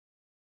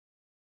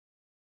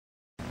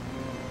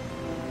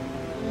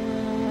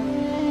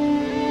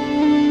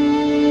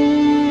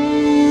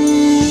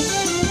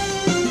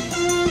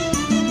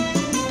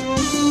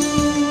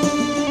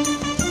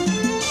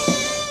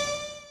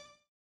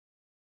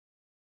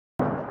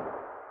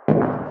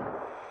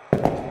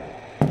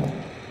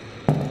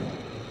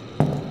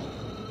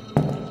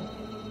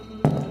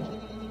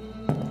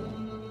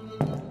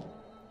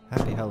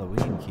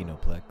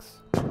Kinoplex.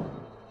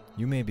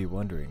 You may be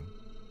wondering,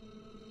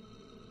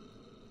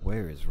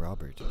 where is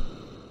Robert?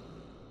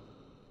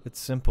 It's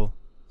simple.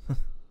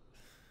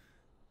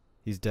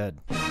 He's dead.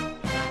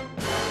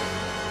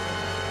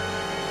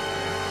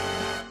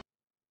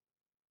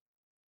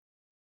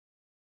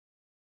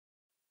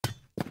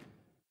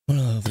 What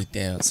a lovely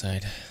day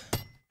outside.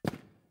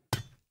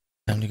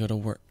 Time to go to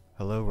work.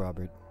 Hello,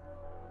 Robert.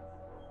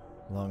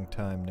 Long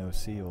time no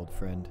see, old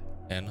friend.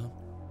 Anon?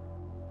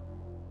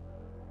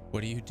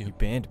 What do you do? You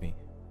banned me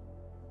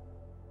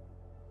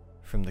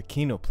from the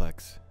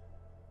Kinoplex.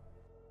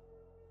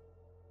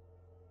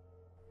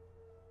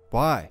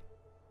 Why?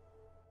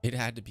 It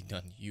had to be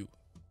done. You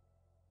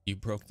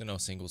broke the no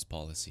singles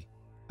policy.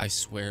 I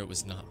swear it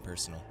was not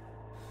personal.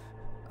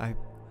 I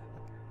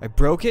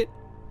broke it?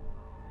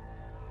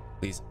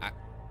 Please,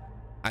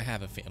 I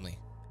have a family.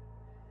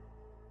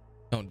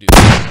 Don't do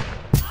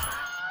that.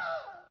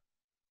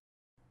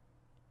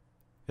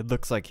 It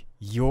looks like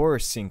you're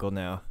single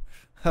now.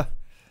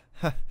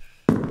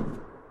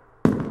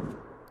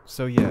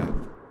 So yeah,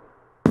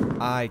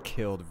 I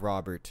killed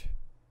Robert.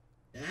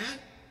 Dad?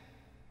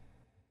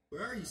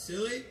 Where are you,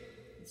 silly?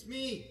 It's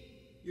me,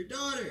 your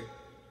daughter.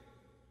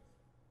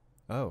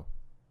 Oh.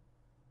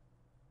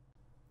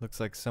 Looks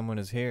like someone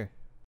is here.